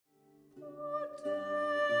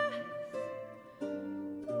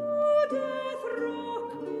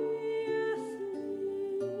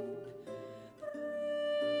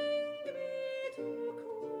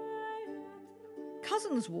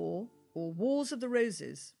Cousins' War, or Wars of the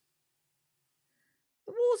Roses.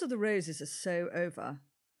 The Wars of the Roses are so over.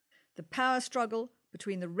 The power struggle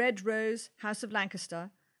between the Red Rose, House of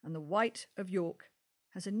Lancaster, and the White of York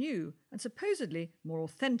has a new and supposedly more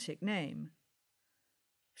authentic name.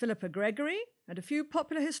 Philippa Gregory and a few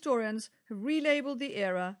popular historians have relabelled the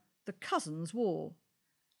era the Cousins' War,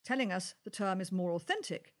 telling us the term is more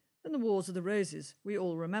authentic than the Wars of the Roses we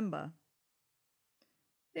all remember.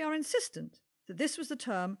 They are insistent that this was the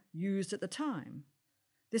term used at the time.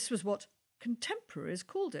 This was what contemporaries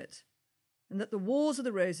called it, and that the Wars of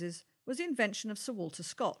the Roses was the invention of Sir Walter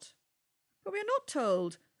Scott. But we are not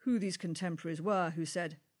told who these contemporaries were who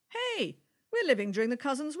said, "Hey, we're living during the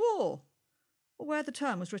Cousins' War," or where the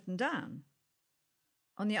term was written down.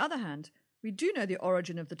 On the other hand, we do know the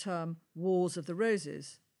origin of the term Wars of the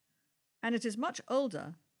Roses, and it is much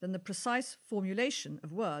older than the precise formulation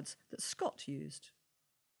of words that Scott used.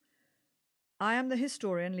 I am the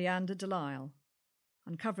historian Leander Delisle,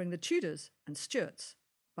 uncovering the Tudors and Stuarts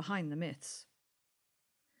behind the myths.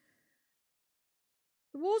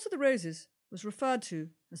 The Wars of the Roses was referred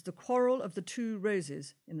to as the Quarrel of the Two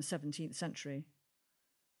Roses in the 17th century.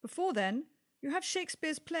 Before then, you have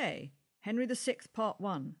Shakespeare's play, Henry VI Part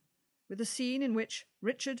I, with a scene in which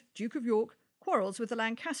Richard, Duke of York, quarrels with the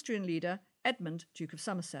Lancastrian leader, Edmund, Duke of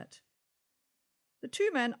Somerset. The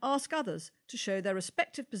two men ask others to show their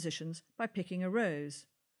respective positions by picking a rose,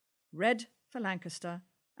 red for Lancaster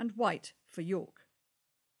and white for York.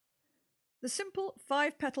 The simple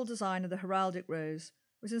 5-petal design of the heraldic rose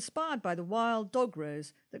was inspired by the wild dog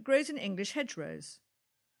rose that grows in English hedgerows.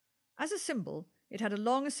 As a symbol, it had a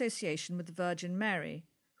long association with the Virgin Mary,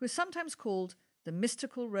 who is sometimes called the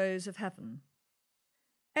mystical rose of heaven.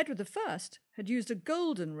 Edward I had used a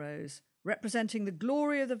golden rose representing the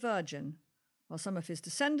glory of the Virgin, while some of his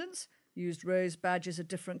descendants used rose badges of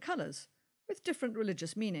different colours, with different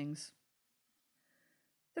religious meanings.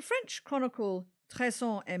 The French chronicle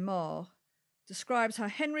Tresson et Mort describes how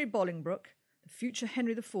Henry Bolingbroke, the future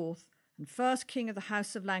Henry IV and first king of the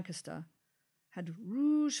House of Lancaster, had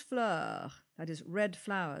rouge fleurs, that is, red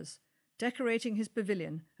flowers, decorating his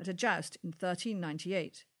pavilion at a joust in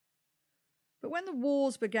 1398. But when the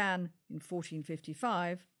wars began in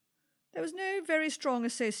 1455, there was no very strong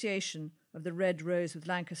association of the red rose with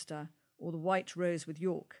Lancaster or the white rose with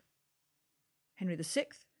York. Henry VI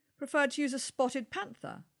preferred to use a spotted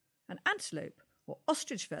panther, an antelope or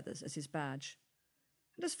ostrich feathers as his badge.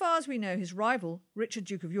 And as far as we know, his rival, Richard,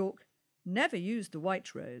 Duke of York, never used the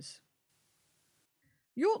white rose.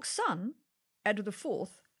 York's son, Edward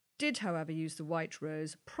IV, did, however, use the white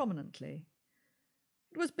rose prominently.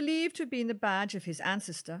 It was believed to have been the badge of his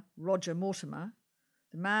ancestor, Roger Mortimer,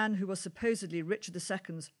 the man who was supposedly Richard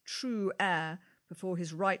II's true heir before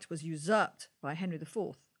his right was usurped by Henry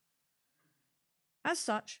IV. As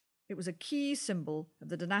such, it was a key symbol of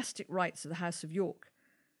the dynastic rights of the House of York,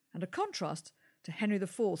 and a contrast to Henry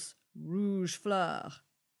IV's rouge fleurs.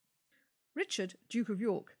 Richard, Duke of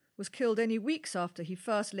York, was killed only weeks after he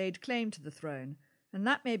first laid claim to the throne, and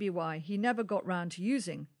that may be why he never got round to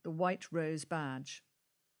using the white rose badge.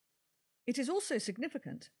 It is also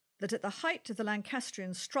significant that at the height of the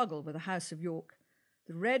Lancastrian struggle with the House of York,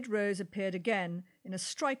 the red rose appeared again in a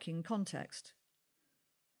striking context.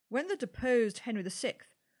 When the deposed Henry VI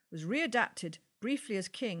was readapted briefly as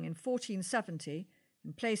king in 1470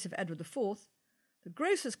 in place of Edward IV, the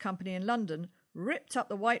Grocers' Company in London ripped up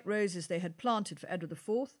the white roses they had planted for Edward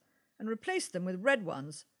IV and replaced them with red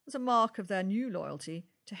ones as a mark of their new loyalty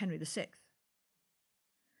to Henry VI.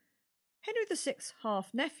 Henry VI's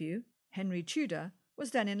half-nephew, Henry Tudor,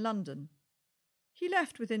 was then in London. He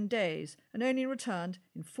left within days and only returned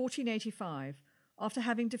in 1485 after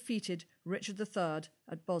having defeated Richard III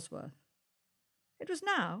at Bosworth. It was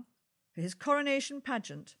now, for his coronation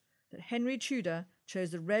pageant, that Henry Tudor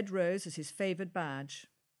chose the red rose as his favoured badge.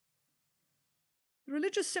 The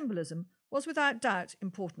religious symbolism was without doubt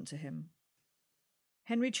important to him.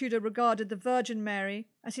 Henry Tudor regarded the Virgin Mary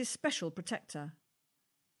as his special protector.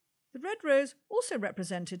 The red rose also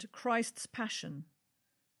represented Christ's passion,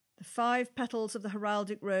 the 5 petals of the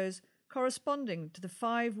heraldic rose corresponding to the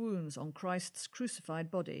 5 wounds on Christ's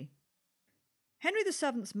crucified body. Henry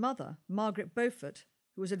VII's mother, Margaret Beaufort,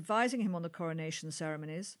 who was advising him on the coronation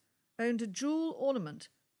ceremonies, owned a jewel ornament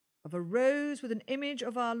of a rose with an image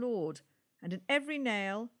of our Lord, and in every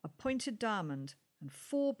nail a pointed diamond and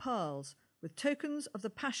 4 pearls with tokens of the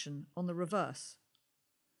Passion on the reverse.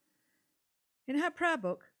 In her prayer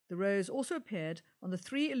book, the rose also appeared on the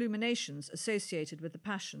 3 illuminations associated with the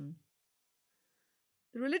Passion.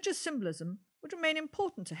 The religious symbolism would remain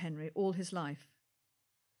important to Henry all his life.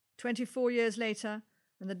 24 years later,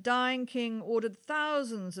 when the dying king ordered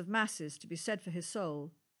thousands of masses to be said for his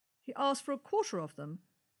soul, he asked for a quarter of them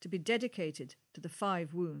to be dedicated to the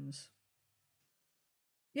 5 wounds.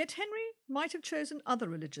 Yet Henry might have chosen other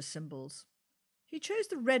religious symbols. He chose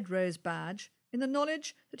the red rose badge in the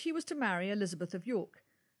knowledge that he was to marry Elizabeth of York,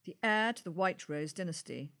 the heir to the White Rose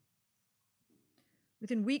dynasty.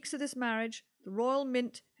 Within weeks of this marriage, the royal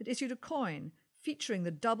mint had issued a coin featuring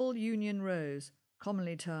the double union rose,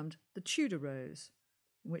 commonly termed the Tudor rose,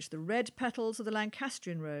 in which the red petals of the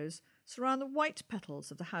Lancastrian rose surround the white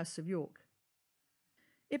petals of the House of York.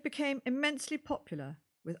 It became immensely popular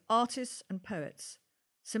with artists and poets,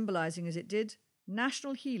 symbolising as it did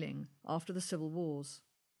national healing after the civil wars.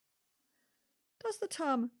 Does the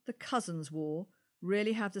term the Cousins' War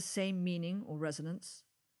really have the same meaning or resonance?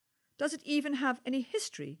 Does it even have any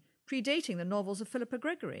history predating the novels of Philippa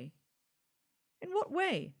Gregory? In what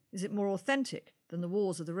way is it more authentic than the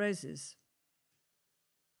Wars of the Roses?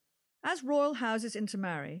 As royal houses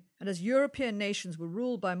intermarry, and as European nations were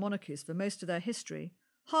ruled by monarchies for most of their history,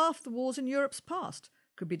 half the wars in Europe's past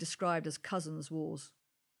could be described as cousins' wars.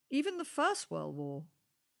 Even the First World War.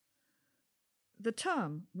 The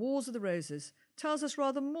term Wars of the Roses tells us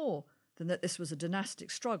rather more than that this was a dynastic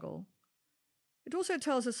struggle. It also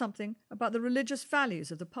tells us something about the religious values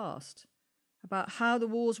of the past, about how the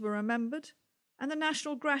wars were remembered, and the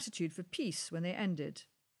national gratitude for peace when they ended.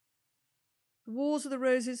 The Wars of the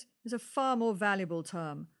Roses is a far more valuable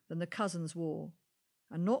term than the Cousins' War,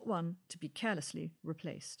 and not one to be carelessly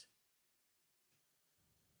replaced.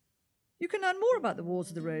 You can learn more about the Wars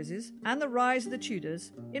of the Roses and the rise of the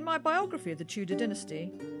Tudors in my biography of the Tudor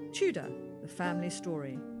dynasty, Tudor, the Family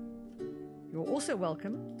Story. You're also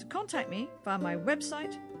welcome to contact me via my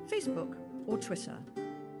website, Facebook, or Twitter.